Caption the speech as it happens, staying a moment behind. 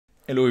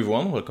Hello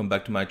everyone, welcome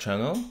back to my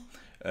channel.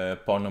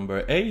 Part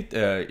number 8.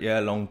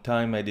 Yeah, long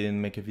time I didn't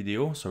make a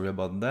video, sorry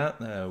about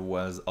that.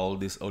 Was all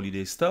this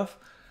holiday stuff.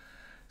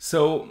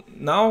 So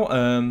now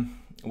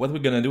what we're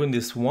gonna do in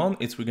this one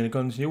is we're gonna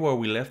continue where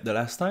we left the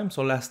last time.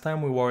 So last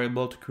time we were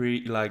able to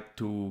create, like,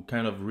 to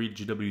kind of read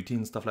GWT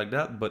and stuff like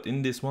that, but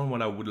in this one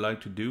what I would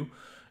like to do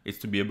is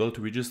to be able to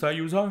register a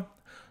user.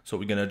 So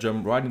we're gonna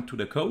jump right into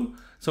the code.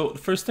 So the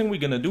first thing we're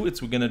gonna do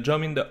is we're gonna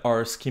jump in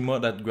our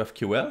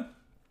schema.graphql.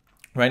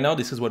 Right now,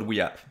 this is what we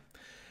have.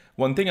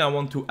 One thing I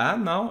want to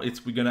add now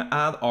is we're gonna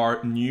add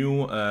our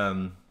new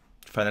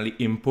finally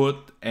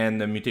input and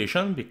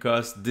mutation,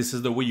 because this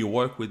is the way you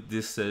work with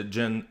this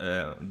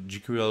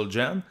GQL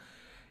gen.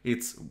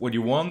 It's what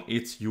you want.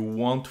 You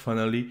want to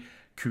finally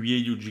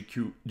create your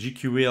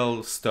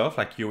GQL stuff,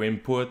 like your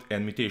input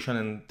and mutation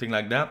and thing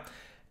like that.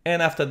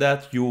 And after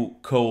that, you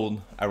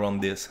code around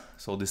this.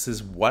 So this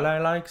is what I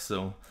like.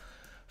 So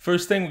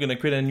first thing, we're gonna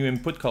create a new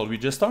input called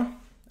register.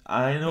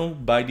 I know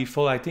by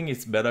default, I think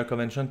it's better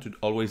convention to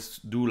always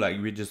do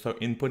like register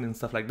input and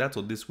stuff like that.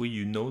 So this way,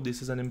 you know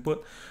this is an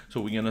input.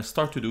 So we're gonna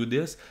start to do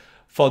this.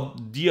 For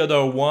the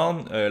other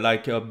one,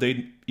 like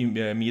update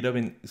meetup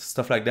and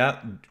stuff like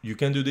that, you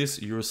can do this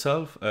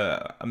yourself.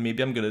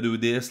 Maybe I'm gonna do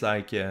this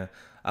like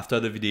after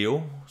the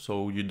video,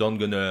 so you don't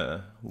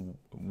gonna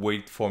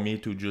wait for me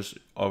to just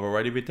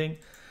override everything.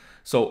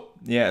 So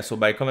yeah, so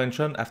by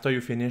convention, after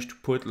you finish to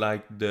put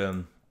like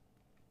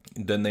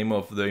the name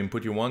of the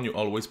input you want, you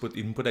always put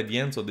input at the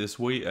end, so this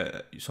way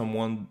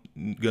someone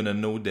gonna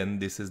know then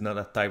this is not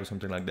a type or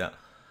something like that.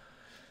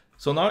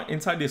 So now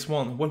inside this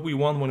one, what we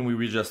want when we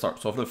register.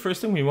 So the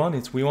first thing we want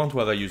is we want to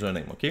have a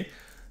username, okay?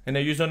 And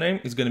a username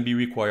is gonna be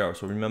required.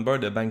 So remember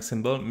the bank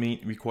symbol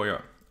means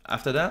require.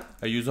 After that,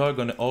 a user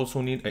gonna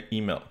also need an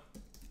email.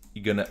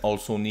 You're gonna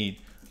also need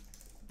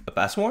a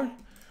password.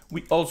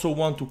 We also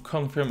want to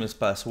confirm his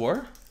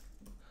password,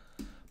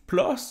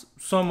 plus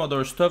some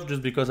other stuff,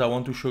 just because I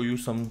want to show you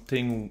some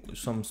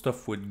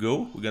stuff with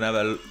Go. We're gonna have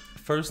a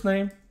first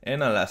name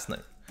and a last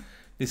name.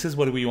 This is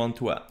what we want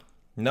to add.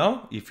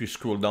 Now, if you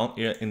scroll down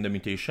here in the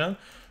mutation,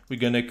 we're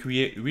gonna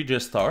create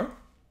register.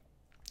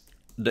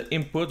 The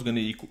input is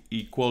gonna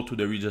equal to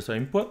the register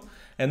input.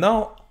 And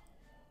now,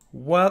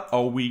 what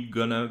are we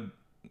gonna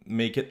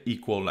make it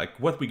equal? Like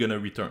what we're gonna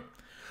return.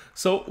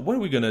 So what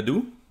we're gonna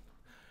do,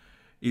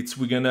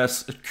 we're gonna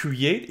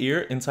create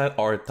here inside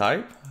our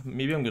type.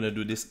 Maybe I'm gonna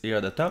do this here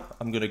at the top.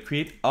 I'm gonna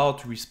create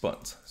out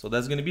response. So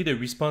that's gonna be the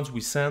response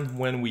we send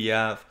when we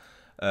have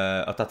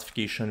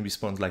authentication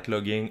response, like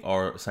logging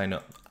or sign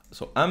up.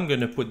 So I'm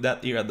gonna put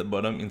that here at the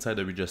bottom inside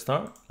the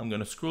register. I'm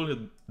gonna scroll it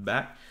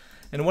back.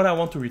 And what I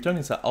want to return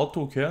is an out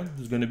token,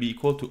 is gonna be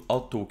equal to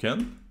out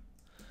token.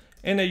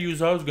 And a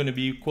user is gonna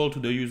be equal to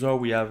the user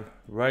we have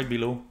right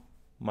below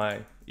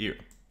my ear.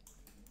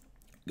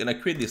 I'm gonna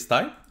create this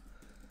type.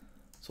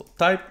 So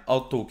type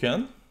out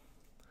token.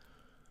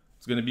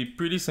 It's gonna be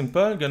pretty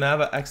simple. Gonna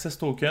have an access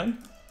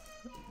token.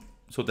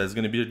 So that's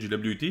gonna be a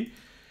GWT.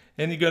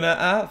 And you're gonna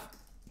have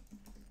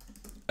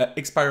an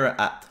expirer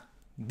at.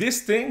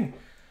 This thing,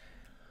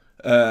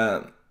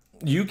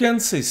 you can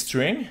say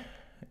string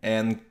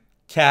and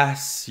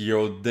cast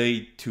your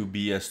date to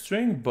be a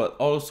string, but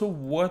also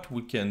what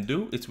we can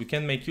do is we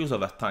can make use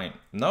of a time.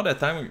 Now the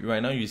time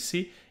right now you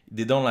see,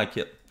 they don't like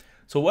it.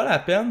 So what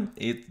happened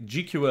is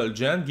GQL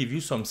gen give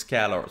you some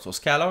scalar. So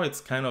scalar,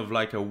 it's kind of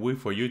like a way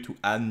for you to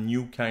add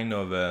new kind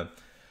of,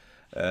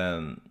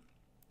 I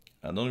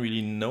don't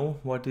really know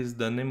what is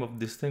the name of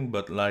this thing,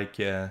 but like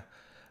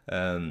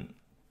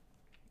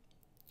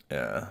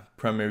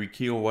primary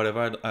key or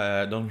whatever,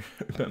 I don't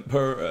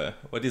remember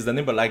what is the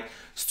name, but like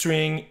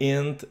string,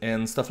 int,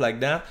 and stuff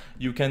like that,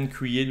 you can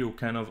create your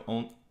kind of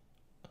own.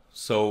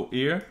 So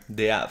here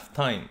they have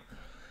time.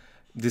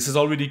 This is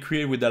already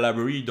created with the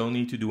library, you don't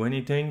need to do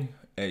anything.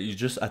 It's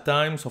just a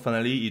time, so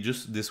finally it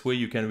just this way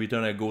you can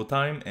return a go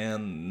time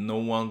and no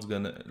one's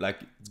gonna,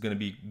 like, it's gonna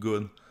be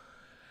good.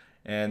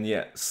 And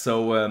yeah,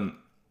 so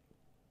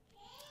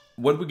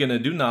what we're gonna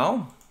do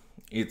now,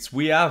 it's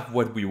we have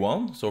what we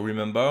want. So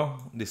remember,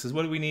 this is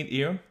what we need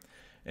here,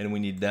 and we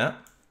need that.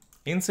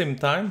 In same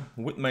time,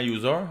 with my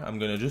user, I'm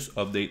gonna just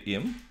update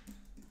him.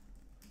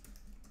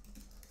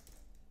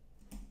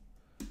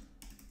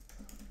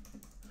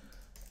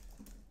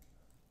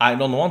 I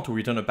don't want to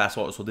return a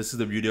password. So this is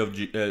the beauty of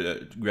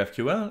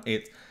GraphQL.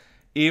 It's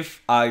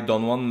if I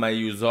don't want my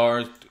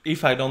user,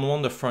 if I don't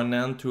want the front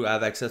end to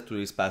have access to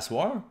his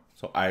password,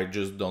 so I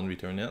just don't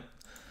return it.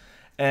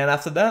 And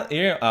after that,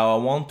 here I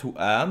want to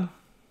add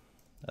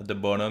at the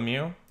bottom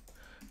here,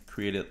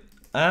 create it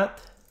at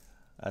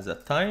as a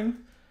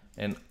time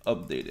and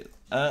update it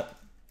at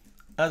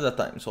as a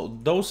time. So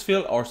those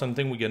fields are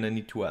something we're gonna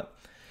need to add,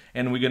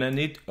 and we're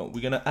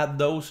gonna add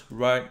those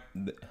right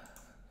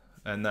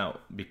now,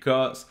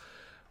 because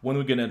when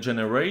we're gonna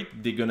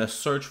generate, they're gonna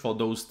search for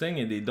those things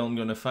and they don't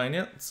gonna find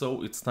it.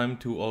 So it's time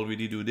to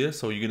already do this.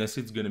 So you're gonna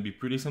see it's gonna be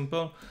pretty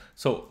simple.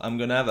 So I'm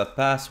gonna have a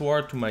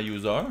password to my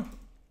user.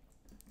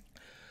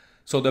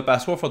 So the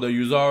password for the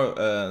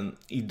user,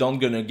 it don't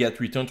gonna get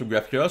returned to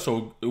GraphQL.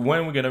 So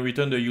when we're gonna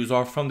return the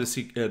user from the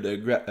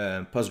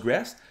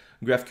Postgres,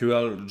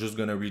 GraphQL just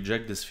gonna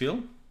reject this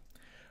field.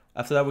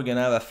 After that, we're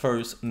gonna have a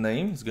first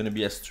name. It's gonna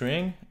be a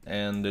string,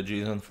 and the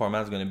JSON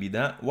format is gonna be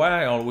that.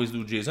 Why I always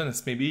do JSON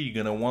is maybe you're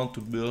gonna want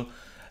to build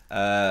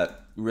a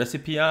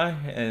recipe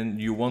and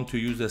you want to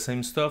use the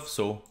same stuff,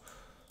 so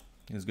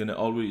it's gonna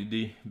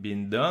already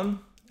been done.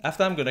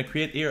 After I'm gonna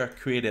create here a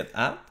created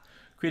app.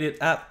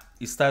 Created app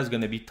is style is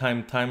gonna be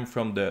time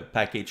from the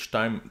package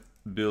time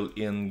built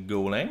in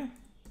Golang.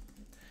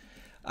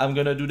 I'm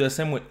gonna do the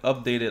same with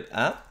updated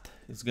app.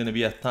 It's gonna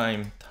be a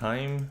time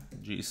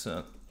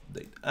JSON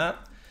update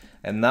app.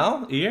 And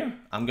now here,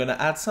 I'm gonna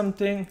add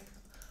something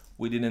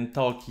we didn't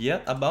talk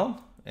yet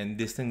about, and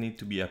this thing needs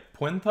to be a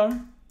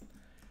pointer.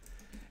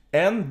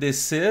 And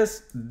this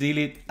is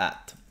delete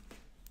at.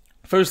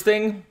 First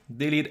thing,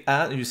 delete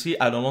at, you see,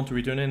 I don't want to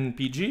return in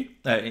PG,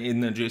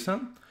 in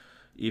JSON.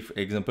 If,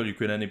 example, you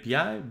create an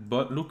API,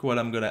 but look what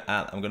I'm gonna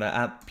add. I'm gonna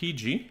add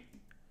PG.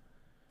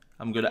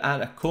 I'm gonna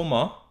add a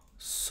comma,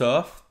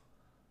 soft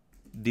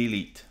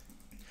delete.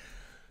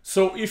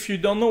 So if you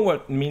don't know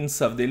what means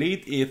soft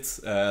delete,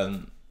 it's,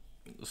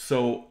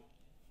 so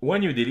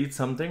when you delete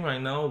something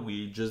right now,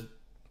 we just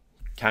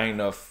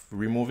kind of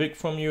remove it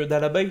from your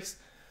database.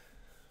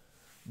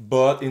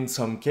 But in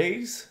some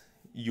case,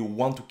 you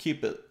want to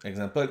keep it.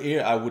 Example,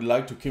 here I would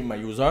like to keep my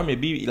user.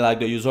 Maybe like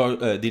the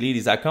user delete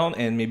his account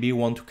and maybe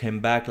want to come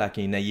back like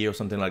in a year or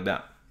something like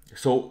that.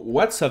 So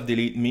what soft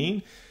delete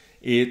mean?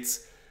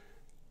 It's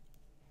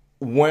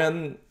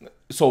when,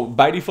 so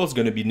by default it's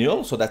going to be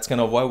nil. So that's kind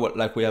of why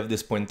like we have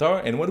this pointer.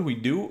 And what we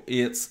do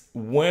is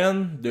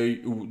when the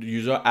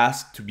user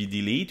asks to be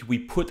deleted, we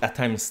put a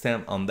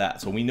timestamp on that.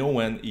 So we know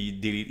when he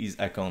delete his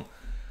account.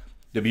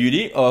 The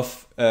beauty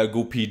of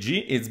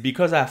GoPG is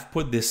because I've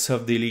put this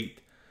soft delete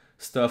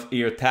stuff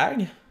here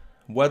tag,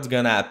 what's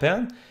gonna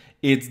happen?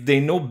 It's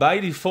they know by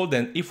default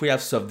that if we have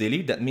soft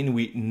delete, that means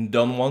we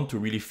don't want to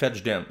really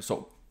fetch them.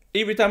 So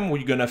every time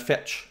we're gonna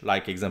fetch,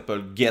 like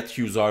example, get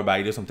user by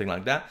ID, something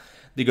like that,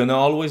 they're gonna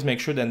always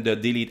make sure that the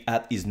delete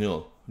at is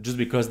null, just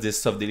because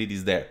this soft delete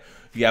is there.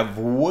 You have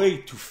way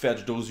to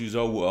fetch those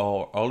users who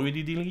are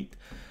already deleted,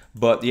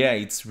 but yeah,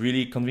 it's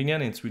really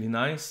convenient, it's really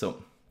nice,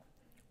 so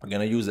we're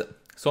gonna use it.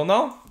 So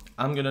now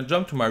I'm gonna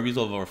jump to my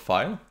resolver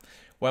file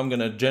where I'm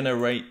gonna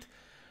generate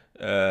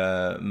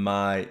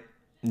my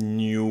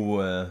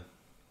new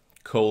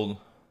code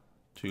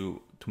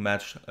to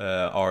match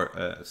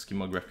our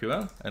schema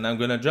GraphQL, and I'm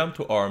gonna jump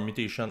to our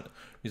mutation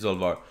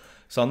resolver.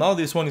 So now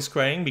this one is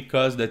crying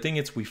because the thing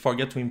is we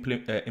forget to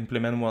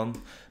implement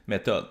one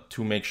method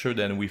to make sure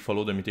that we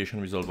follow the mutation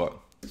resolver.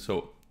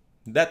 So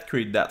that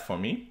create that for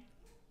me.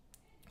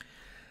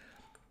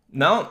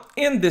 Now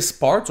in this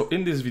part, so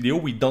in this video,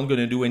 we don't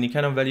gonna do any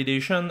kind of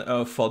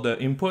validation for the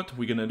input.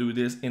 We're gonna do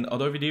this in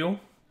other video,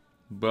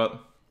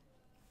 but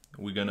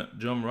we're gonna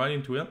jump right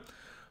into it.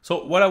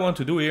 So what I want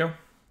to do here,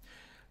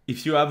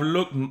 if you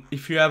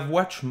have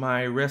watched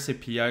my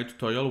recipe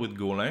tutorial with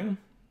Golang,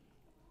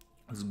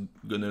 it's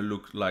gonna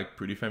look like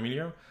pretty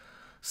familiar.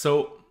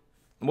 So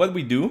what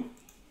we do,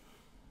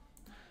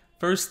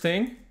 first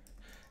thing,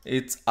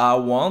 it's I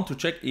want to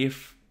check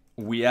if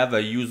we have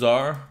a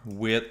user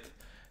with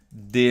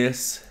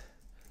this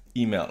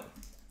email,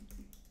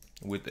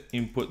 with the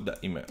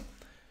input.email.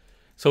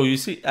 So you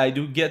see, I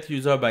do get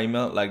user by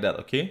email like that,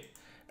 okay?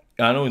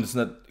 I know it's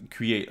not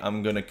create,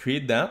 I'm gonna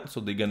create that. So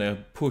they're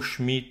gonna push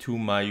me to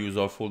my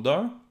user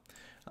folder.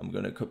 I'm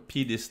gonna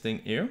copy this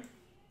thing here.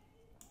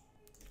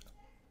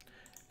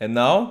 And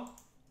now,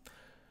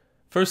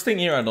 first thing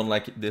here, I don't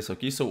like this,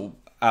 okay? So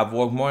I've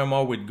worked more and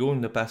more with Go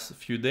in the past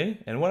few days.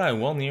 And what I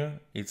want here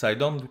is I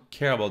don't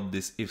care about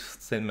this if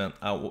statement.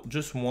 I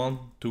just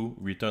want to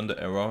return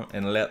the error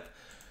and let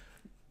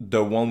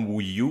the one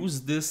who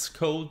use this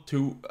code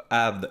to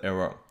have the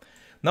error.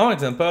 Now,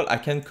 example, I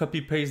can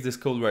copy paste this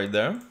code right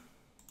there.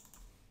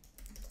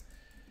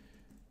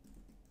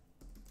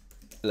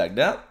 Like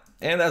that.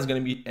 And that's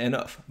going to be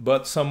enough.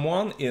 But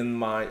someone in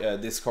my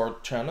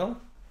Discord channel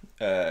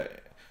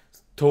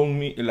told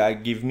me,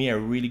 like, give me a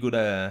really good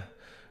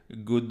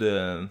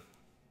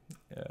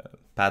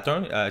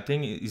pattern. I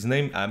think his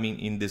name, I mean,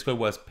 in Discord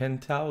was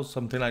Penthouse,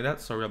 something like that.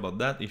 Sorry about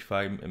that if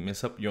I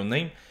mess up your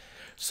name.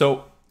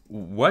 So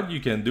what you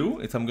can do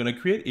is I'm gonna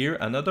create here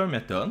another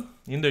method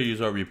in the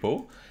user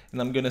repo, and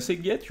I'm gonna say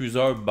get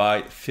user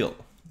by field,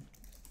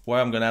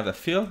 where I'm gonna have a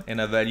field and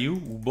a value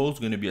who both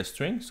gonna be a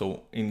string.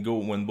 So in Go,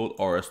 when both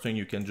are a string,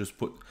 you can just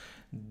put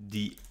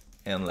the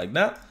n like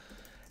that.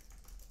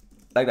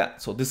 Like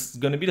that. So this is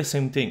going to be the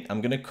same thing.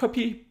 I'm going to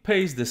copy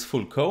paste this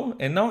full code,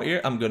 and now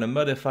here I'm going to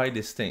modify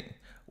this thing.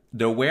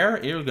 The where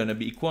here is going to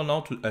be equal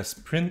now to a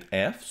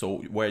printf,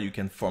 so where you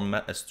can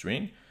format a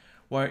string.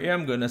 Where here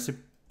I'm going to say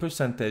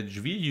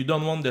 %v. You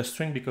don't want the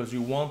string because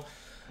you want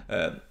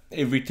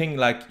everything,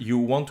 like you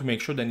want to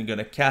make sure that you're going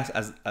to cast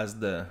as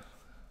the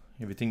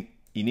everything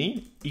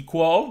in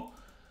equal.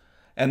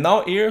 And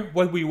now here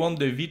what we want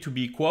the v to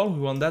be equal,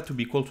 we want that to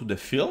be equal to the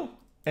field.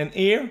 And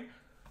here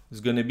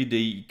is going to be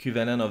the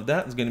equivalent of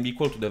that. It's going to be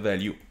equal to the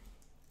value.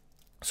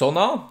 So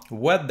now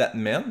what that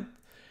meant,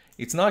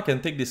 it's now I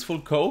can take this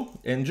full code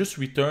and just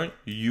return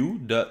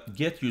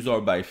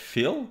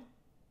u.getUserByField.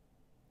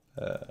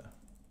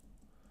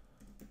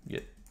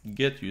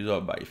 Get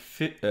user by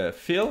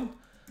field.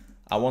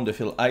 I want the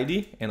field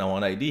ID and I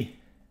want ID.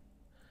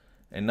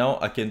 And now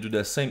I can do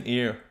the same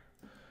here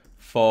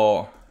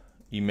for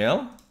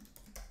email.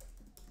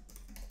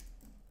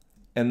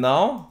 And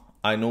now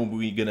I know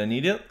we're gonna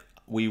need it.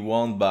 We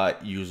want by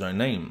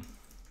username.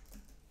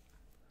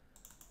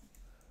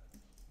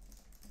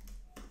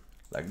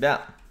 Like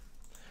that.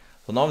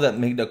 So now that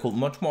makes the code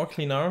much more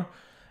cleaner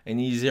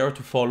and easier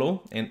to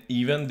follow. And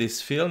even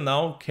this field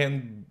now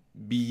can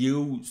be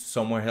used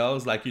somewhere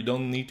else. Like you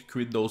don't need to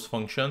create those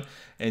functions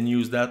and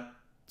use that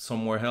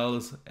somewhere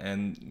else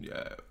and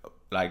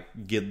like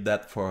get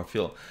that for a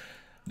field.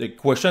 The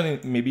question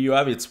maybe you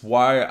have, it's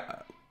why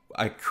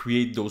I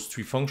create those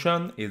three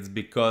functions. It's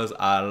because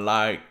I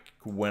like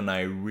when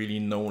I really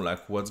know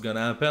like what's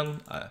gonna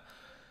happen.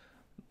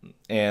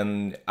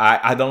 And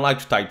I don't like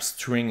to type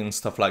string and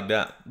stuff like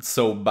that.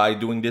 So by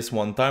doing this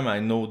one time, I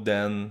know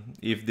then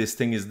if this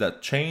thing is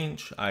that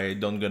change, I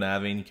don't gonna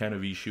have any kind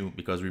of issue,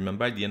 because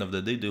remember at the end of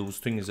the day, the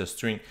string is a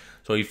string.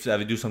 So if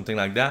I do something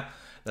like that,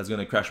 that's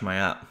gonna crash my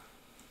app.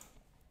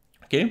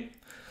 Okay.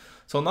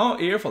 So now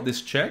here for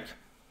this check,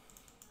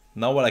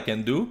 now what I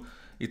can do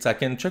is I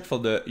can check for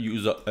the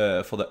user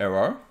for the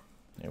error.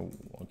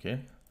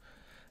 Okay.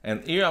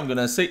 And here I'm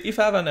gonna say if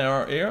I have an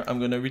error here, I'm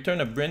gonna return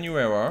a brand new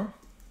error.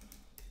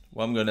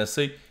 Well, I'm gonna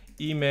say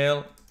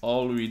email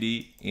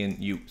already in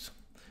use.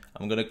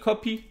 I'm gonna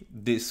copy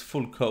this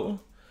full code.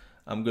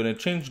 I'm gonna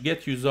change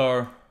get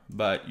user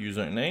by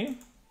username,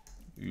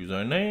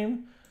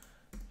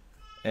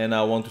 and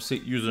I want to say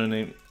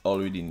username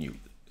already in use.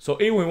 So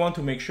here we want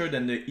to make sure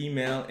that the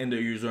email and the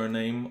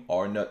username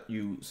are not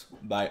used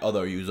by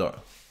other user.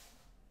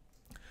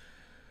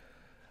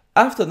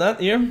 After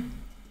that here,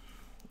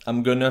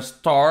 I'm gonna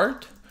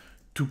start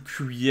to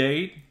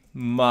create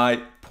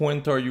my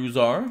pointer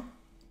user.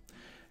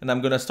 And I'm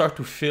gonna start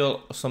to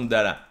fill some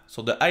data.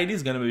 So the ID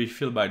is gonna be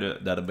filled by the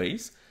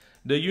database.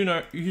 The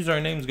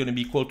username is gonna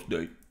be equal to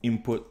the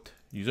input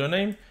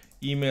username.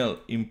 Email,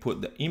 input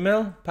the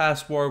email.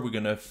 Password, we're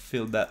gonna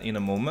fill that in a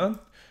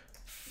moment.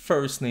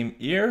 First name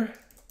here,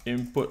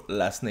 input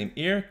last name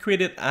here.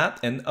 Created at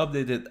and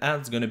updated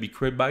at is gonna be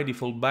created by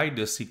default by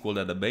the SQL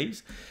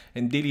database.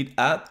 And delete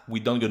at, we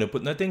don't gonna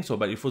put nothing, so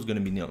by default it's gonna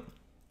be nil.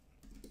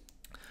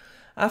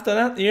 After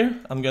that here,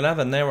 I'm gonna have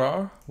an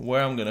error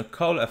where I'm gonna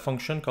call a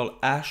function called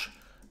hash,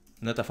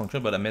 not a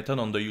function, but a method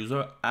on the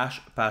user, hash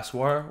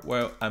password,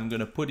 where I'm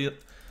gonna put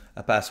it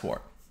a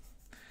password.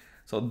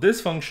 So this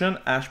function,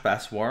 hash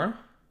password,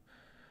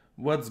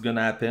 what's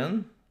gonna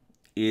happen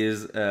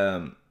is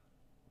we're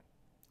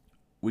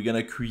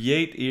gonna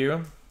create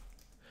here,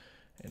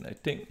 and I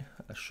think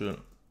I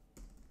should,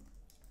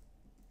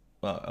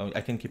 well,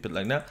 I can keep it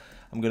like that.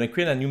 I'm gonna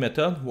create a new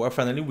method where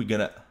finally we're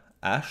gonna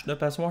hash the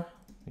password.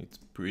 It's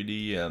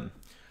pretty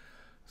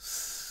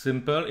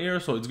simple here.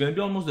 So it's going to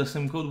be almost the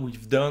same code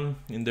we've done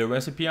in the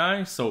recipe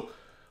API. So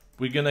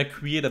we're going to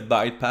create a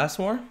byte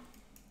password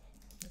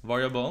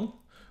variable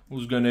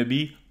who's going to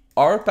be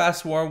our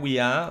password we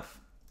have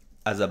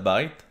as a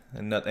byte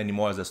and not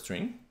anymore as a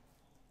string.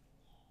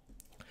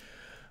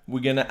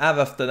 We're going to have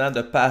after that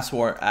the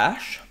password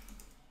hash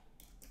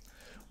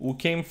who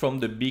came from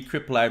the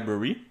bcrypt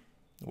library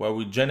where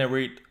we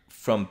generate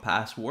from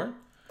password,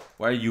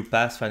 where you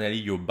pass finally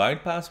your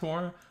byte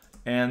password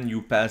and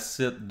you pass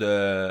it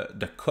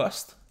the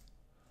cost.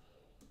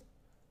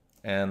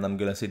 And I'm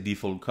gonna say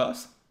default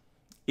cost.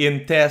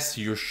 In test,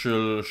 you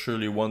should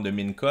surely want the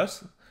min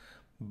cost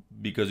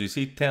because you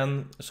see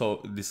 10,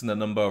 so this is the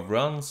number of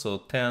runs, so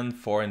 10,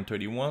 4, and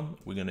 31.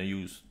 We're gonna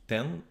use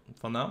 10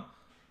 for now.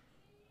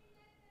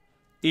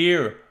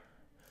 Here,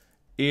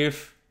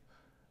 if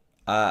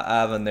I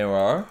have an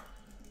error,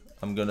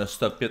 I'm gonna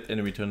stop it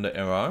and return the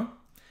error.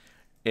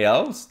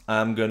 Else,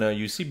 I'm gonna,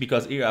 you see,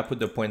 because here I put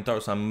the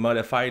pointer, so I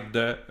modified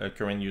the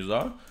current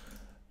user.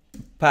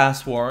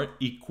 Password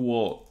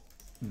equal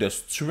the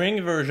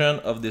string version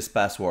of this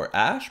password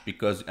hash,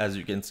 because as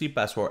you can see,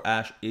 password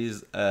hash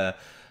is a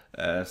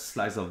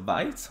slice of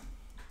bytes.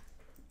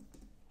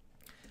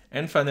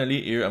 And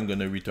finally, here I'm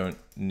gonna return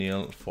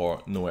nil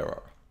for no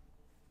error.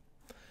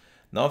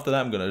 Now after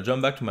that, I'm gonna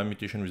jump back to my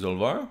mutation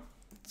resolver.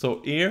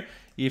 So here,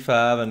 if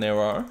I have an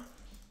error,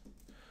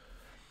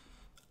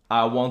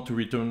 I want to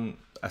return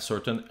a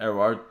certain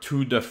error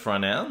to the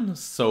front end.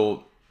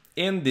 So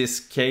in this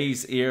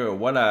case here,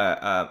 what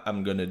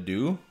I'm gonna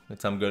do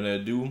is I'm gonna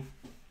do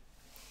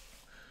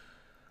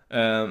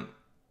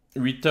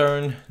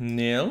return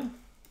nil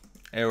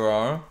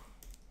error,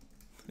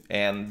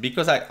 and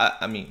because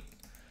I mean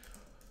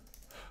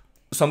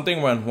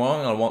something went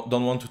wrong, I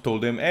don't want to tell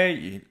them,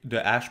 hey,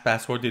 the hash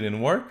password didn't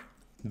work,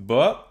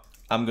 but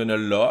I'm gonna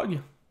log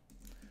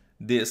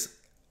this.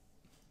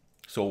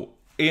 So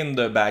in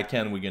the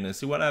backend, we're gonna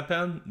see what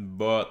happened,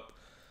 but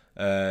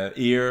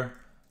here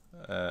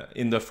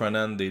in the front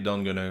end, they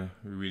don't gonna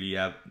really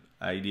have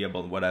idea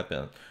about what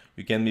happened.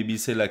 You can maybe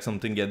say like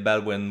something get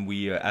bad when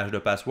we hash the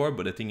password,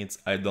 but I think it's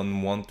I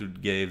don't want to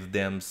give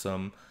them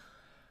some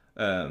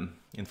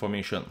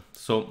information.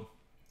 So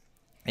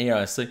here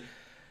I say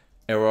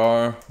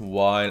error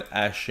while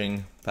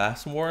hashing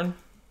password,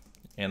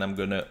 and I'm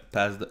gonna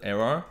pass the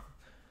error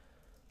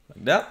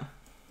like that.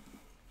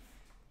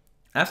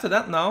 After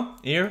that, now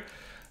here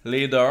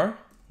later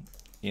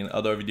in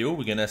other video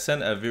we're gonna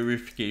send a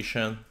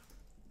verification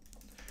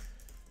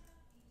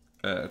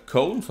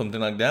code, something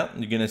like that.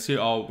 You're gonna see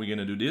how we're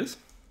gonna do this.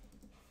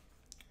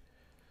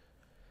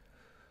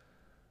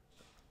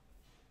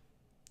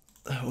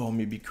 Or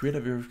maybe create a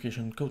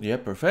verification code. Yeah,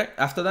 perfect.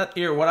 After that,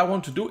 here what I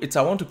want to do is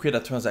I want to create a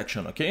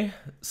transaction. Okay,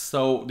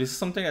 so this is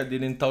something I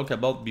didn't talk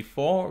about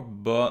before,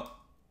 but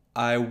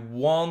I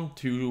want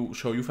to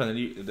show you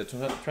finally the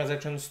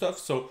transaction stuff.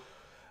 So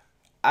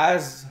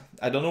as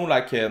I don't know,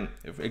 like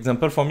for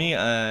example for me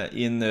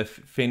in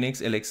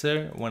Phoenix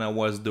Elixir, when I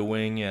was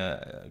doing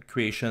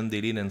creation,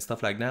 delete and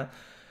stuff like that,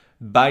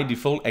 by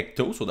default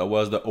Ecto, so that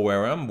was the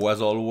ORM,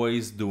 was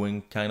always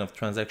doing kind of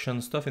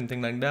transaction stuff and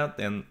things like that,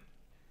 and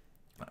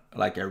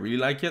like I really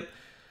like it.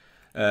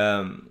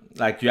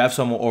 Like you have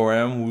some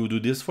ORM who do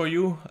this for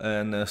you,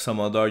 and some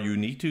other you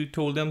need to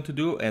tell them to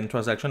do, and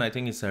transaction I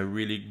think is a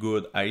really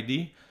good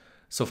idea.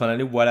 So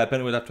finally what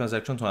happened with that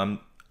transaction, so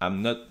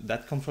I'm not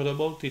that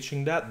comfortable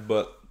teaching that,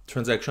 but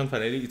transaction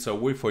finally it's a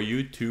way for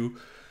you to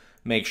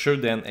make sure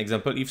then,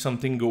 example, if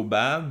something go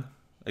bad,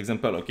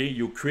 example, okay,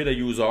 you create a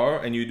user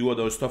and you do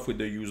other stuff with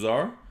the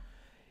user.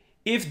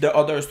 If the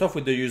other stuff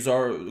with the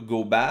user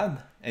go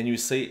bad and you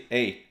say,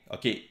 hey,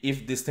 okay,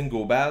 if this thing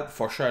go bad,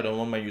 for sure I don't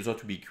want my user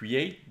to be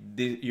created,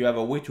 you have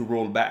a way to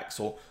roll back.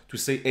 So to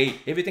say, hey,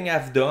 everything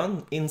I've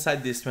done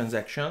inside this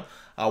transaction,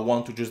 I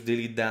want to just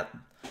delete that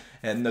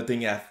and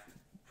nothing have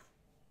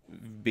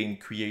being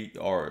created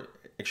or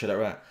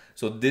etc.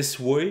 So this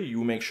way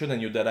you make sure that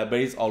your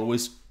database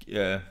always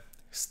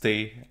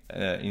stay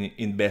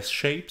in best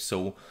shape,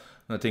 so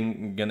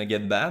nothing gonna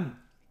get bad.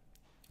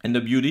 And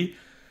the beauty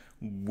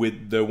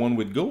with the one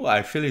with Go,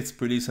 I feel it's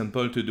pretty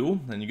simple to do,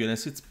 and you're gonna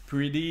see it's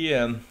pretty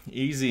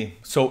easy.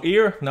 So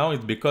here now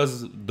it's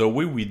because the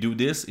way we do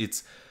this,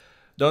 it's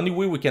the only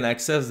way we can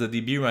access the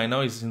DB right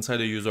now is inside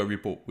the user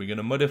repo. We're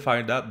gonna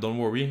modify that, don't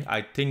worry.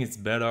 I think it's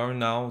better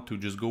now to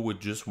just go with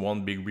just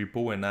one big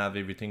repo and have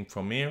everything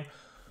from here.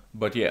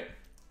 But yeah,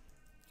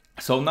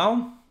 so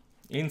now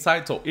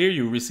inside, so here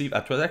you receive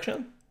a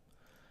transaction,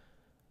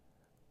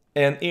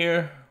 and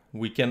here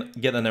we can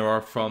get an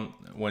error from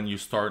when you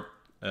start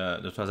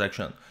the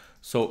transaction.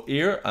 So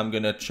here I'm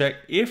gonna check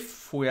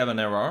if we have an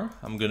error.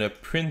 I'm gonna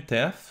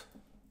printf,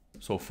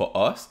 so for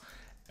us,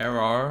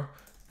 error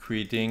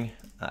creating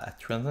a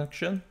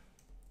transaction.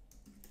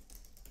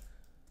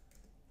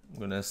 I'm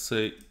gonna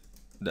say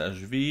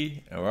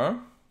 -v error,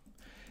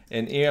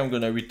 and here I'm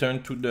gonna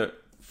return to the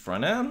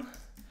front end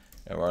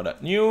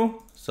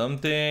error.new,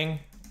 something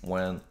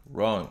went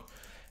wrong.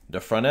 The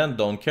front end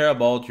don't care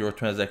about your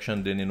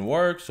transaction didn't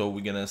work, so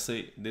we're gonna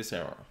say this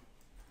error.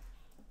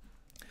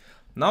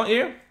 Now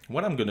here,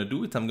 what I'm gonna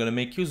do is I'm gonna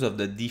make use of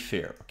the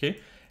defer, okay?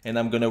 And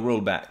I'm gonna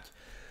roll back.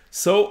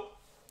 So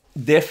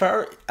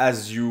defer,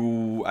 as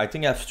I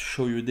think I've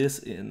shown you this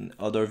in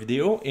other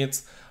video,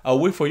 it's a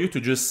way for you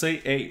to just say,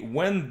 hey,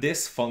 when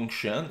this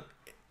function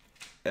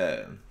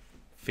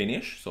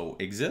finish, so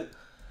exit,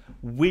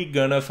 we're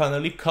gonna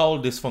finally call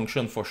this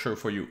function for sure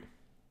for you.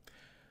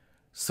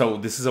 So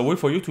this is a way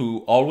for you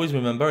to always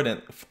remember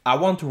that I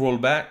want to roll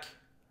back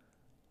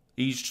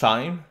each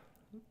time,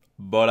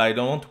 but I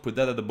don't want to put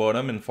that at the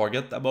bottom and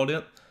forget about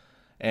it.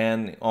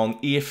 And on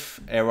if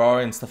error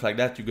and stuff like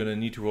that, you're gonna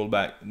need to roll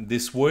back.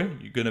 This way,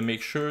 you're gonna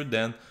make sure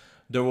then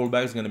the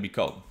rollback is gonna be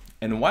called.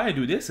 And why I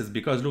do this is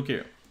because look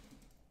here.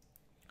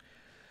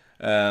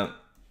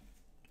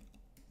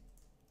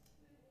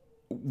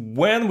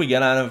 When we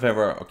get out of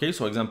error, okay,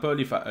 so example,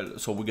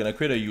 so we're gonna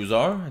create a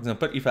user.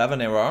 Example, if I have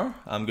an error,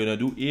 I'm gonna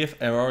do if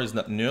error is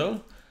not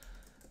null,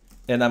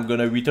 and I'm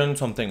gonna return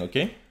something,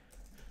 okay?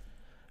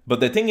 But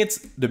the thing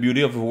is, the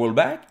beauty of a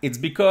rollback, it's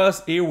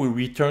because here we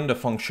return the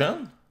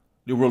function,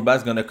 the rollback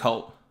is gonna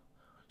call.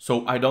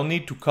 So I don't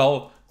need to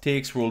call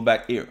takes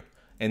rollback here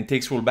and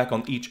takes rollback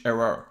on each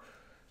error.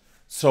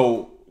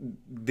 So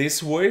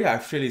this way, I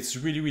feel it's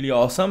really, really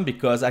awesome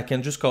because I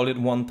can just call it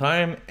one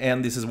time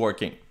and this is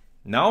working.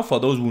 Now, for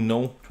those who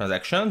know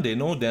transaction, they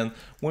know then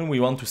when we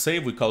want to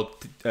save, we call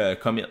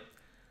commit.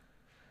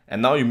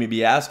 And now you may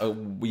be asked,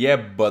 yeah,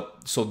 but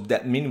so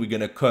that means we're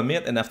gonna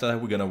commit and after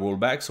that we're gonna roll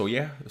back. So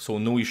yeah, so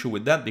no issue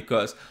with that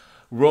because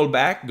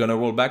gonna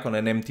roll back on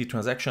an empty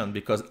transaction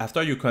because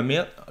after you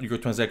commit, your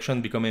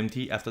transaction become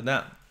empty after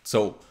that.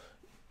 So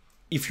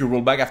if you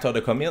roll back after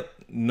the commit,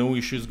 no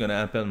issue is gonna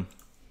happen.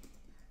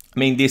 I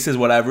mean, this is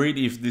what I've read.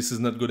 If this is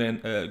not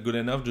good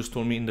enough, just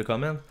tell me in the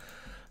comment.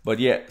 But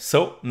yeah,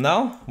 so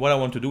now what I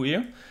want to do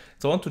here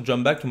is I want to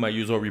jump back to my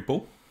user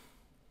repo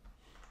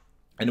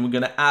and we're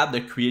gonna add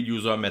the create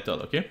user method,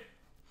 okay?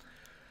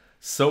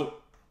 So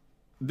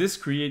this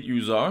create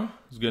user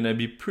is gonna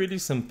be pretty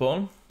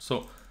simple.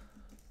 So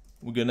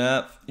we're gonna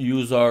have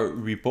user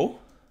repo,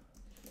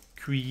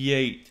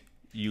 create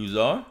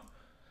user,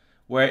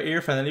 where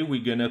here finally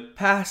we're gonna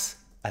pass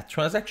a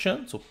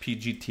transaction, so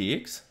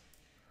pgtx,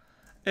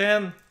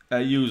 and a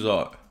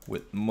user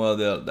with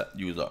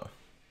model.user.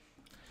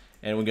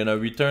 And we're gonna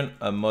return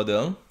a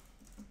model,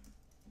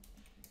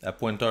 a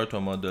pointer to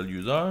a model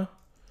user,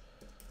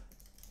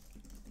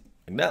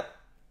 like that.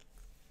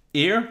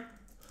 Here,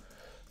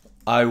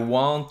 I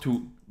want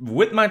to,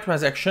 with my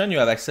transaction, you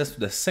have access to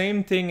the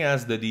same thing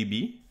as the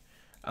DB.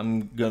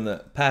 I'm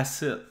gonna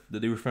pass it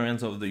the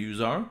reference of the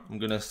user. I'm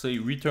gonna say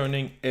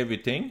returning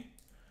everything.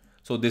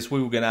 So this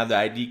way we're gonna have the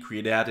ID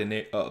created and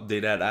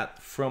update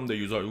that from the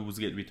user who's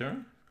get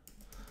returned.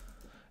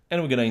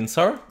 And we're gonna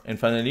insert, and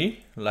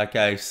finally, like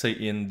I say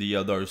in the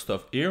other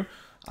stuff here,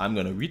 I'm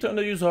gonna return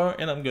the user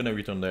and I'm gonna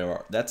return the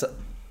error. That's it.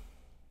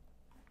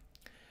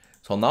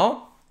 So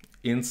now,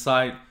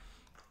 inside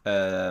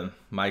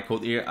my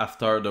code here,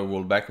 after the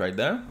rollback right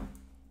there,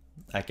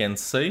 I can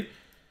say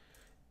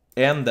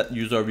and that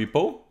user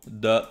repo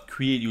dot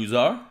create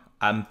user.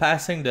 I'm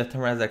passing the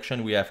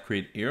transaction we have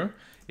created here,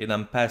 and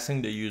I'm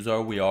passing the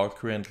user we are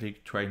currently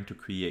trying to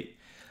create.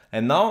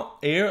 And now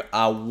here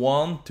I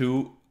want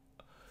to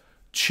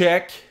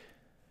check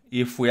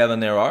if we have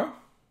an error.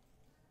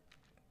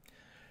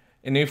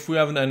 And if we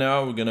have an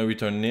error, we're gonna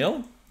return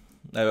nil.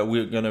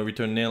 We're gonna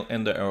return nil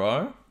and the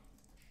error.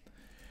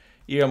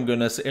 Here I'm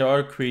gonna say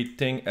error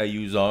creating a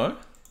user.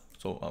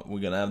 So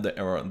we're gonna have the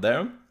error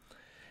there.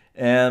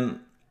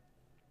 And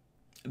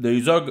the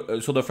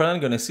user, so the front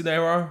end gonna see the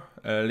error.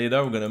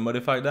 Later we're gonna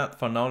modify that.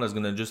 For now, that's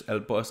gonna just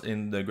help us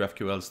in the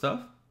GraphQL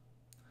stuff.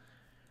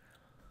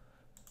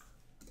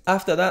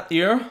 After that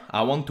here,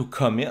 I want to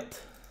commit.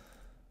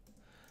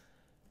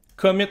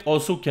 Commit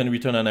also can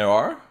return an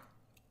error.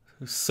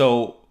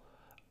 So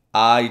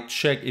I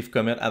check if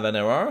commit have an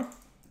error.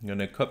 I'm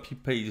gonna copy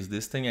paste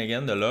this thing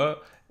again, the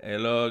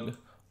log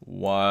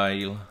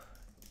while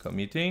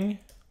committing.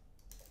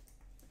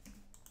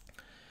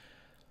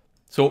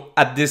 So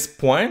at this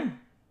point,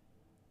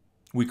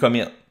 we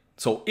commit.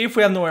 So if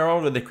we have no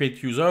error with the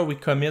create user, we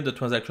commit the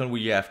transaction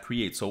we have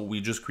created. So we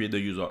just create the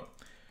user.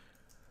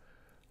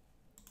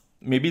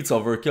 Maybe it's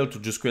overkill to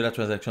just create a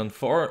transaction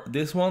for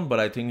this one, but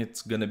I think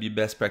it's gonna be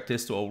best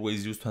practice to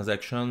always use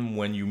transaction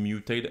when you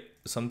mutate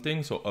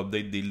something. So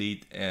update,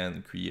 delete,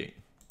 and create.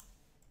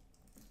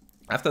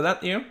 After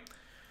that here,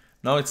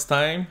 now it's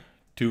time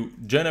to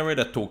generate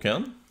a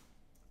token.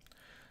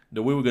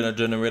 The way we're gonna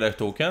generate a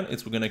token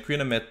is we're gonna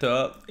create a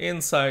method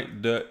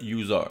inside the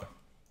user.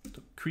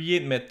 So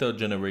create method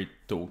generate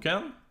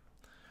token.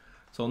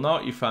 So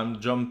now if I'm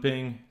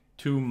jumping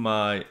to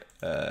my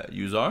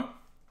user,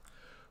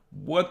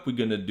 what we're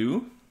gonna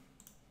do,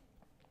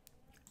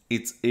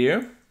 it's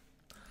here.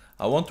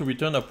 I want to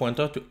return a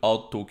pointer to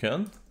out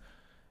token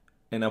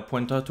and a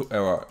pointer to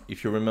error.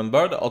 If you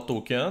remember the out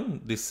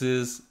token, this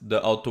is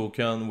the out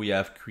token we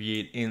have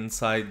created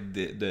inside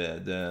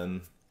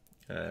the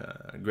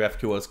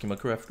GraphQL schema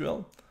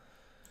GraphQL.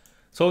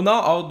 So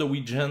now how do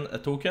we gen a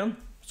token?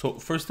 So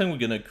first thing, we're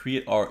gonna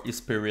create our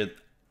expired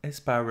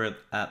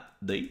at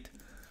date.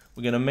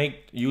 We're gonna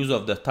make use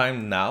of the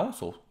time now,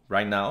 so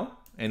right now,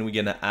 and we're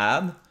gonna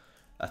add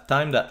a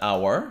time that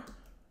hour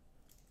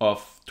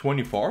of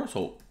 24.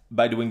 So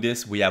by doing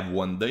this, we have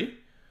 1 day.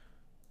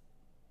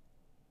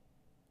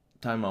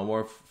 Time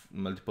hour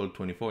multiple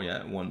 24,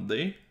 yeah, 1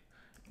 day.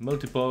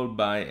 Multiple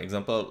by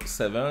example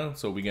 7,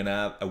 so we're gonna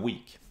have a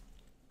week.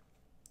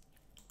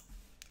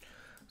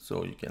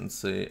 So you can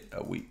say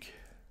a week.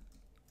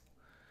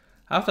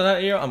 After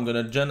that here, I'm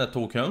gonna gen a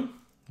token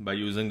by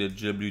using the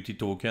GWT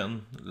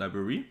token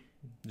library,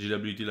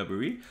 GWT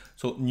library.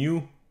 So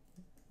new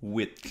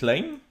with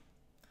claim.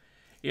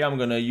 Here I'm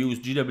gonna use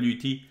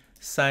GWT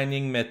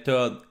signing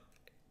method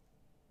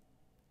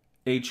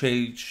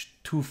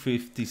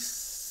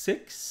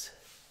HH256.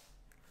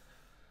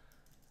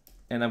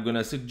 And I'm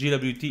gonna say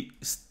GWT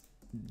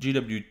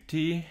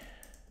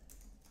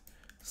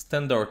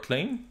standard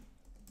claim.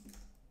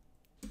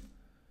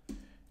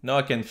 Now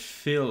I can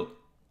fill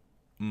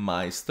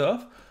my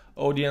stuff.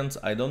 Audience,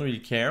 I don't really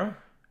care.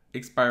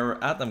 Expire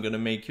at, I'm gonna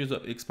make use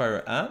of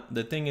expire at.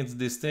 The thing is,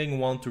 this thing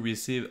want to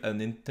receive an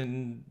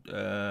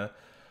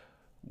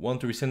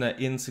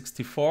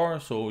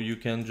int64, so you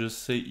can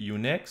just say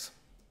Unix.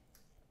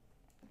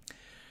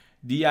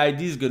 The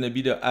ID is gonna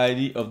be the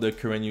ID of the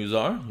current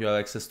user. You have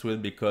access to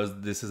it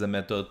because this is a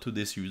method to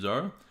this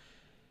user.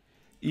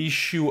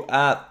 Issue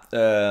at,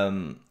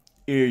 here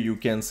you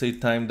can say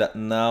time that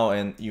now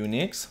and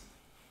Unix.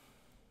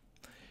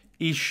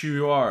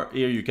 Issuer,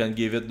 here you can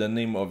give it the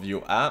name of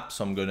your app.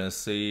 So I'm gonna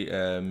say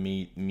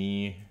meet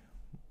me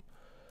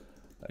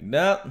like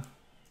that.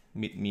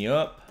 Meet me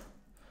up.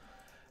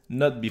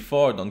 Not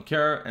before, don't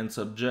care. And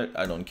subject,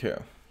 I don't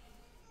care.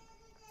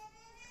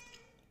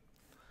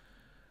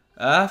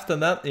 After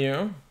that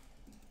here,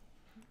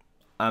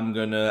 I'm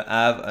gonna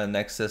have an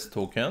access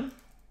token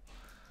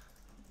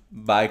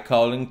by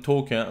calling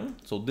token.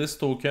 So this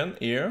token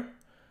here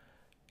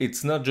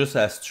it's not just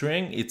a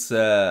string, it's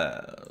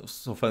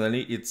so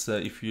finally it's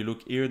if you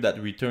look here, that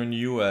return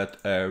you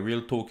a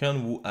real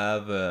token who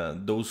have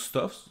those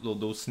stuff, so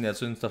those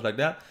signatures and stuff like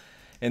that.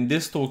 And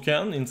this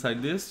token,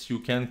 inside this, you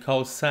can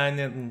call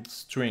sign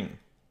string.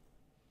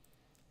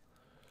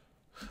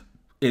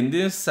 In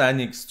this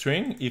sign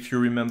string, if you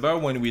remember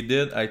when we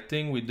did, I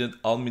think we did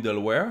all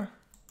middleware,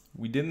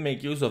 we didn't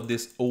make use of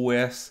this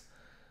OS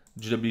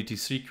GWT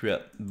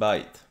secret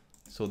byte.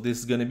 So this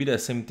is gonna be the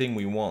same thing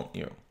we want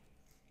here.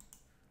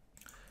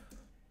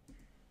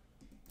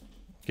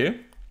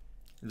 Okay,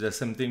 the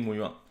same thing we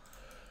want.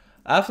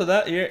 After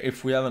that here,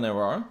 if we have an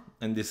error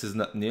and this is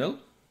not nil,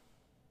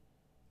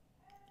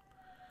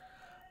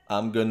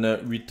 I'm gonna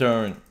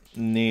return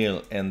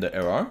nil and the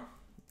error.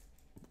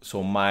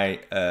 So my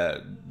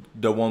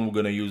the one we're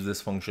gonna use this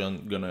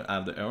function gonna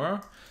have the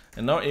error.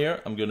 And now here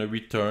I'm gonna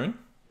return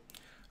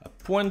a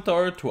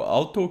pointer to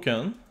our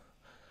token,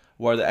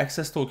 where the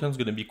access token is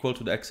gonna be equal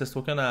to the access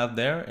token I have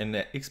there, and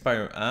the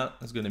expire at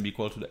is gonna be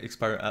equal to the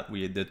expire at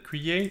we did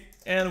create,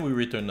 and we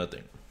return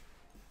nothing.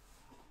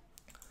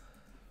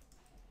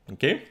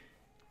 Okay,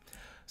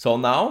 so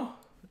now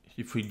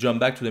if we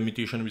jump back to the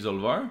mutation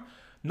resolver,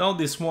 now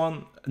this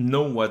one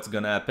know what's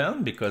gonna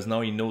happen, because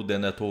now he know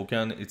then a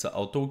token it's an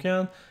out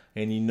token,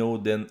 and he know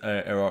then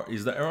error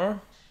is the error.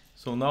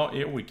 So now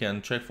here we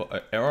can check for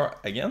an error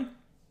again.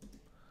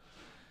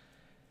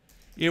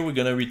 Here we're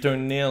gonna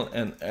return nil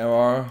and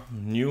error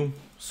new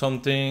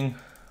something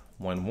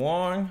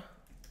 1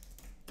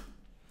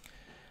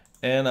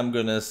 and I'm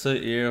gonna say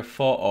here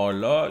for our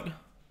log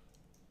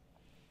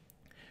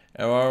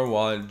error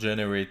while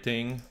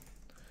generating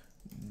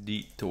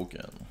the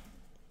token.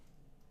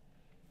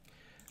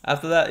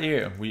 After that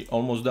here we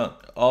almost done.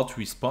 Out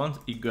response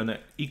is gonna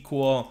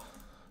equal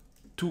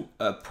to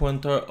a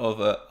pointer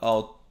of a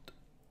out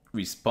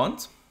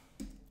response.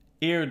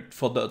 Here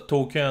for the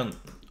token,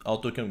 our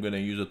token we're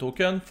gonna use a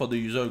token. For the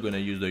user we're gonna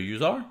use the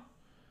user.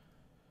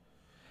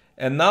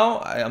 And now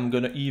I am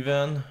gonna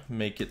even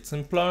make it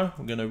simpler.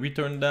 We're gonna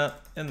return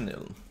that and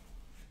nil.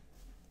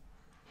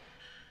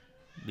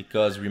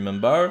 Because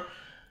remember,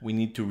 we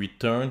need to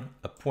return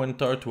a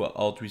pointer to an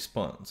out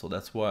response. So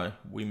that's why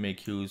we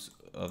make use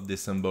of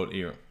this symbol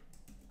here.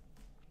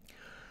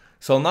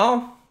 So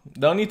now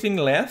the only thing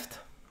left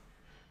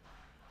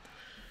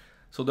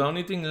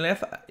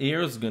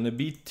here is gonna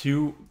be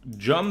to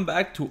jump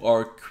back to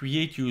our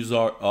create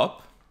user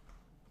up.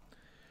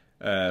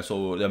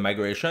 So the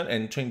migration,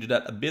 and change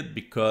that a bit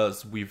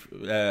because we've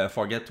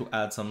forget to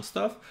add some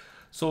stuff.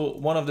 So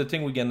one of the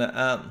things we're gonna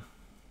add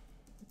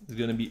is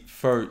gonna be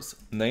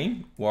first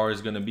name, where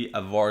is gonna be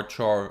a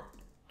varchar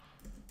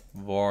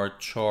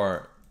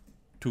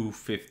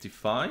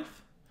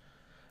 255,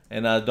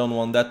 and I don't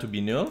want that to be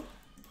null.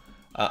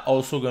 I'm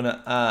also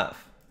gonna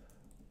have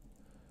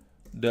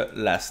the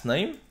last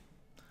name.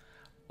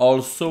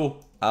 Also,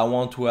 I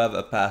want to have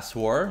a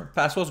password.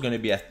 Password is gonna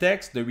be a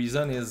text. The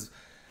reason is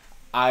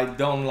I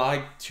don't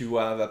like to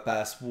have a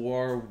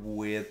password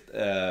with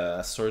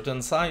a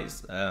certain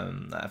size.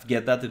 I've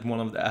get that in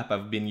one of the apps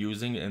I've been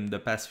using in the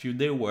past few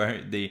days,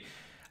 where they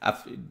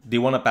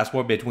want a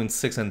password between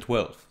 6 and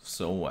 12.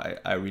 So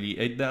I really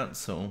hate that.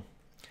 So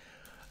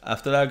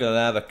after that, I'm gonna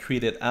have a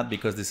created app,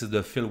 because this is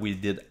the field we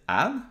did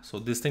add. So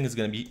this thing is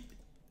gonna be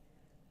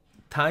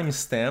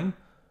timestamp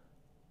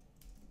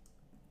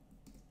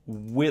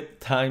with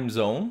time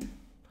zone.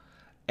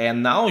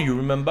 And now you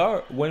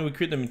remember when we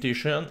create the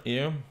mutation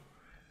here,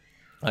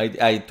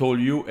 I told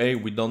you, hey,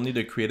 we don't need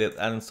a created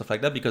add and stuff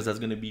like that, because that's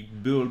going to be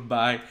built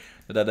by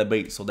the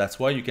database. So that's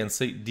why you can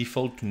say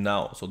default to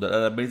now. So the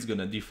database is going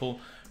to default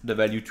the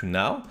value to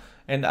now,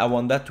 and I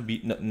want that to be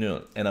not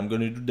null. And I'm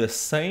going to do the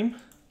same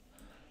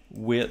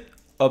with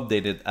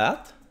updated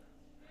at.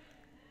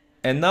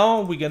 And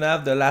now we're going to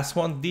have the last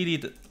one,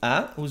 deleted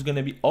at, who's going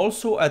to be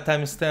also a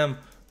timestamp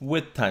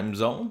with time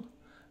zone.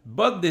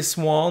 But this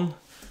one,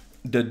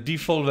 the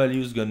default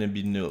value is going to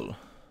be null.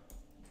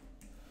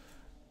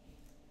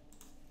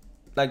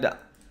 Like that.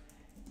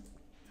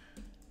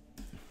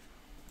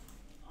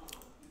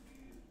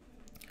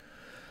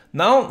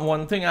 Now,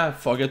 one thing I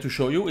forgot to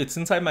show you, it's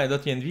inside my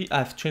 .env.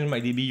 I've changed my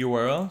DB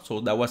URL. So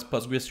that was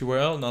Postgres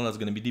URL. Now that's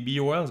going to be DB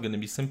URL. It's going to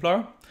be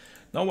simpler.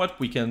 Now what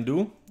we can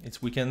do is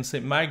we can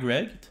say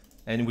migrate,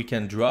 and we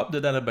can drop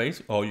the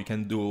database, or you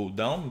can do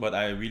down, but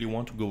I really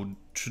want to go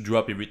to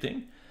drop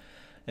everything.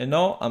 And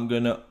now I'm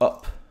going to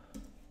up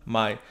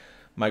my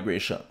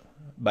migration.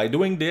 By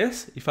doing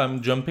this, if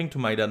I'm jumping to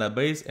my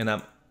database and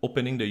I'm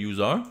opening the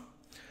user,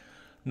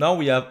 now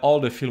we have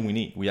all the fields we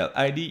need. We have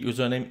ID,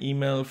 username,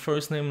 email,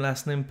 first name,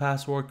 last name,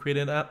 password,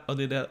 created app,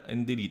 updated app,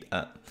 and delete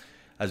app.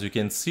 As you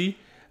can see,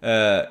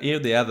 here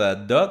they have a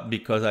dot,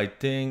 because I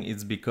think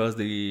it's because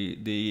they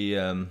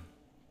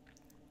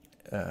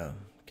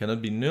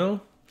cannot be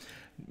null.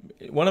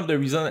 One of the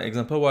reasons,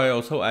 example, why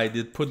also I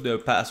did put the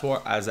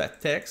password as a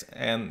text,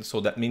 and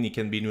so that means it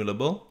can be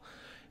nullable.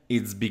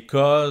 It's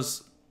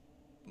because,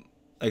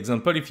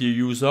 example, if your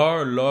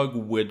user log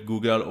with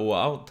Google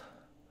OAuth,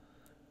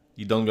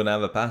 you don't gonna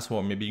have a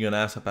password. Maybe you're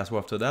gonna have a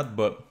password after that,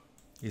 but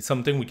it's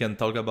something we can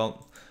talk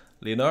about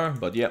later,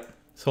 but yeah.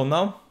 So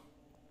now,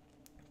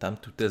 time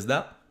to test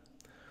that.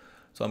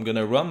 So I'm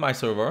gonna run my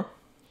server.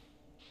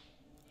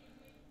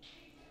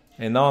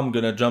 And now I'm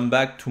gonna jump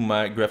back to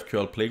my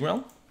GraphQL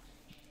playground.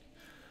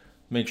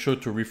 Make sure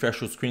to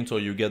refresh your screen so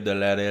you get the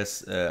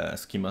latest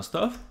schema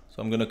stuff.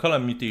 So I'm gonna call a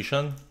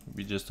mutation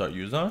register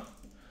user.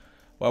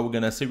 Where we're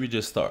gonna say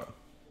register.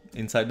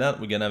 Inside that,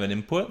 we're gonna have an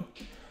input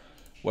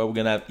where we're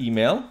gonna have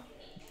email.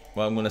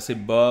 Where I'm gonna say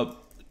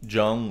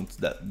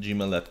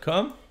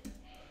bobjones@gmail.com.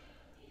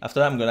 After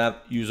that, I'm gonna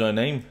have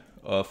username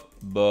of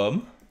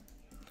Bob,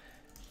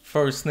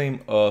 first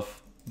name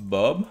of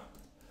Bob,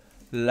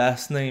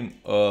 last name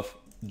of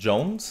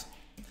Jones.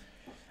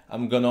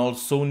 I'm gonna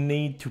also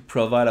need to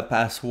provide a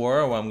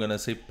password, where I'm gonna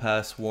say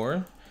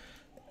password,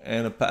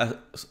 and a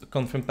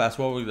confirm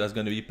password, that's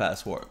gonna be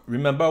password.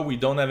 Remember, we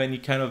don't have any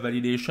kind of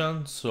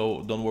validation,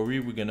 so don't worry,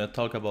 we're gonna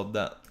talk about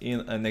that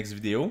in a next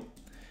video.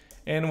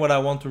 And what I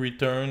want to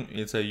return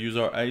is a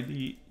user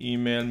ID,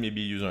 email,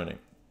 maybe username.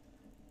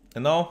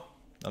 And now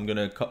I'm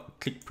gonna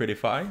click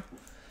Prettify,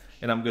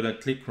 and I'm gonna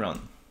click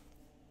Run.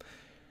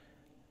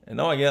 And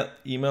now I get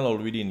email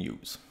already in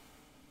use.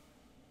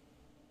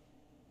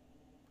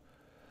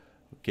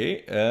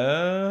 Okay,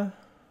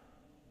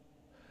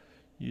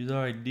 user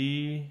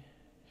ID,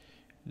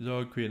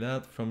 user create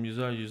that from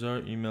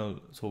user email.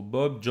 So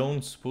Bob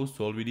Jones supposed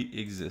to already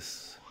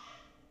exist.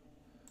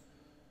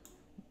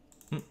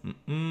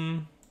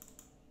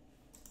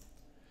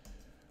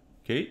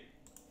 Okay,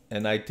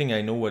 and I think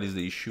I know what is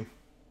the issue.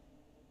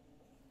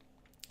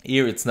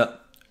 Here it's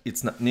not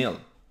nil.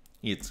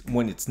 It's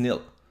when it's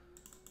nil.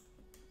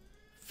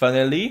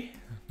 Finally,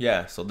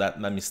 yeah, so that's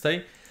my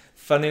mistake.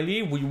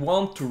 Finally, we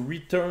want to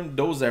return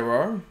those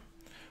errors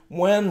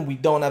when we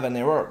don't have an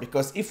error,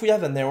 because if we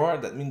have an error,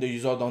 that means the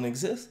user don't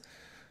exist.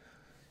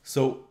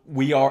 So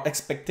we are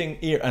expecting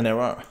here an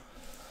error.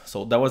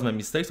 So that was my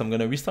mistake. So I'm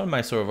gonna restart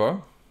my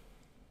server.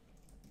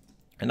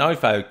 And now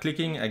if I'm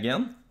clicking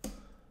again,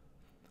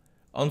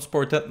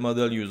 unsupported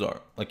model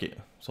user. Okay,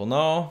 so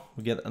now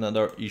we get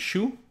another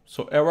issue.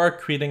 So error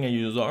creating a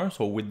user.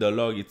 So with the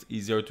log, it's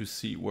easier to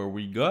see where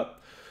we got.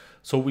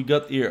 So we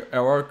got here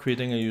error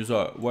creating a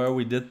user, where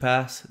we did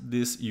pass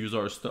this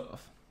user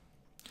stuff.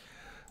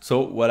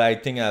 So what I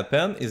think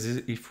happened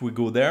is if we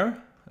go there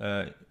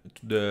to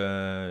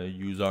the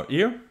user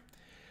here,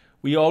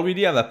 we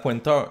already have a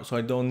pointer, so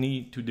I don't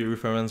need to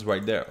dereference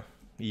right there.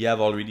 We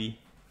have already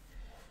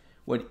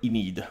what you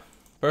need.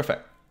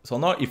 Perfect. So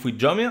now if we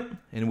jump in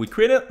and we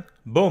create it,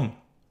 boom,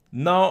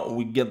 now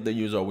we get the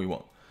user we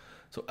want.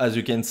 So as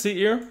you can see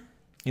here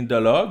in the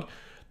log,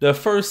 the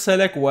first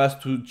select was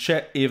to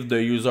check if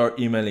the user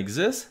email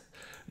exists.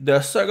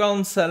 The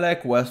second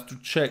select was to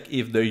check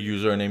if the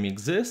username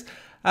exists.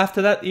 After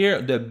that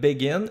here, the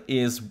begin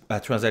is a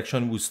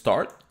transaction we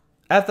start.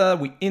 After that,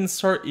 we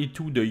insert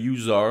into the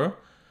user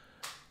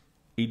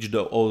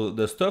all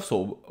the stuff.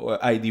 So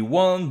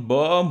ID1,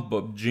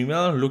 Bob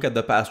Gmail, look at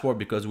the password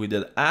because we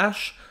did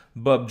hash,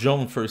 Bob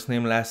Jones, first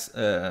name, last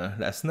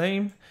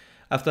name.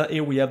 After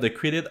here, we have the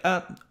created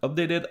at,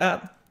 updated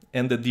at,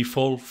 and the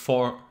default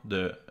for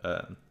the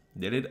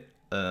deleted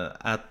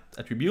at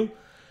attribute.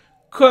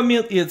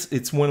 Commit,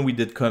 it's when we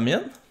did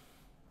commit.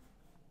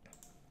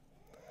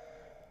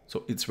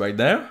 So it's right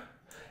there.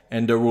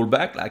 And the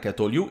rollback, like I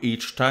told you,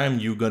 each time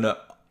you're gonna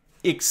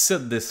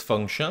exit this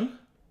function,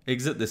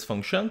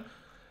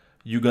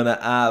 you're gonna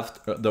have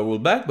the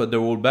rollback, but the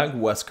rollback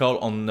was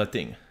called on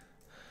nothing.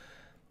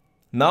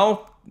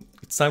 Now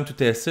it's time to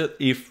test it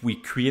if we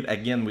create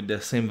again with the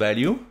same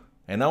value.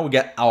 And now we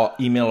get our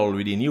email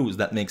already in use.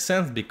 That makes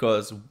sense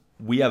because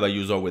we have a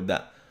user with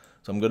that.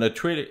 So I'm gonna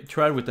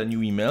try with a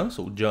new email.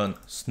 So John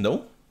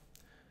Snow.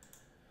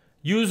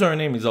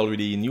 Username is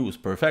already in use.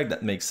 Perfect,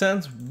 that makes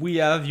sense. We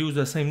have used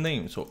the same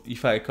name. So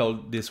if I call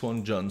this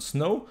one John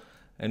Snow,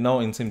 and now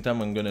in the same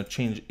time I'm gonna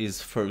change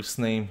his first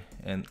name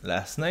and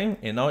last name.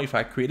 And now if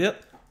I create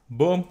it,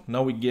 boom,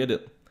 now we get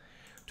it.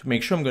 To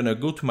make sure, I'm gonna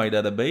go to my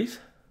database,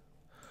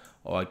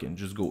 or I can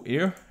just go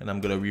here and I'm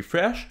gonna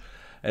refresh.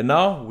 And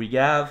now we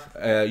have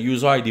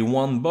user ID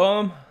 1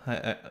 Bob,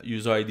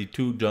 user ID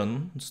 2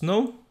 John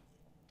Snow,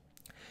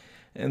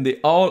 and they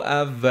all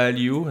have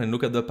value. And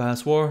look at the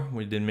password.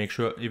 We did make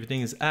sure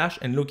everything is hash.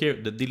 And look here,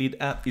 the delete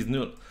app is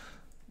null.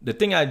 The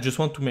thing I just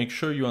want to make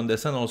sure you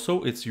understand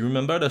also, it's you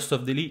remember the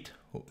stuff delete.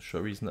 Oh,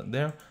 sorry, it's not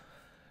there.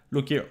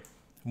 Look here.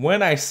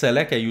 When I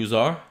select a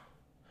user,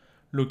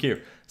 look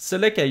here,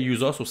 select a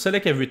user. So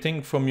select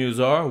everything from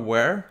user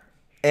where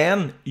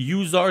and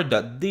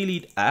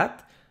user.delete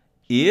at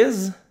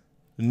is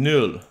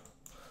null.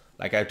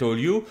 Like I told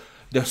you,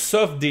 the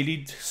soft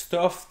delete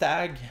stuff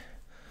tag,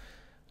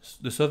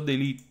 the soft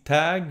delete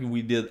tag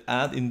we did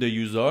add in the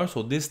user.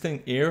 So this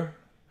thing here,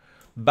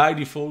 by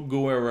default,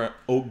 go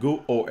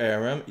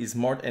ORM is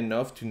smart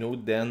enough to know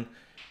then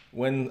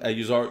when a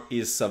user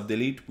is soft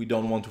delete, we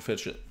don't want to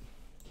fetch it.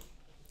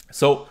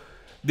 So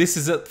this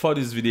is it for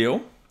this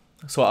video.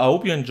 So I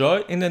hope you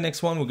enjoy. In the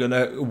next one, we're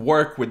gonna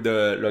work with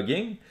the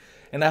logging,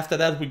 and after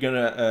that, we're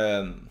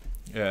gonna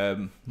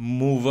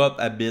move up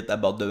a bit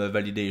about the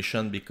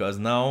validation, because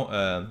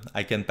now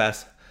I can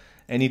pass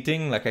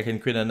anything, like I can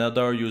create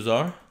another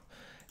user,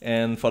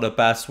 and for the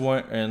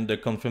password and the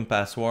confirm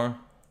password,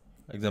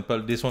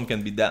 example, this one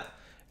can be that.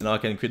 Now I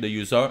can create the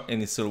user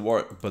and it still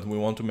work, but we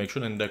want to make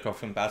sure that the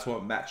confirm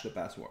password match the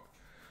password.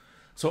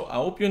 So I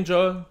hope you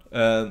enjoyed.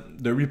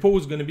 The repo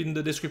is going to be in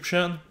the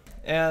description,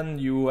 and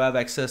you have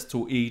access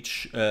to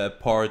each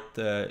part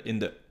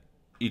in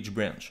each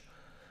branch.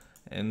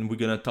 And we're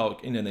going to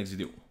talk in the next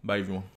video. Bye everyone.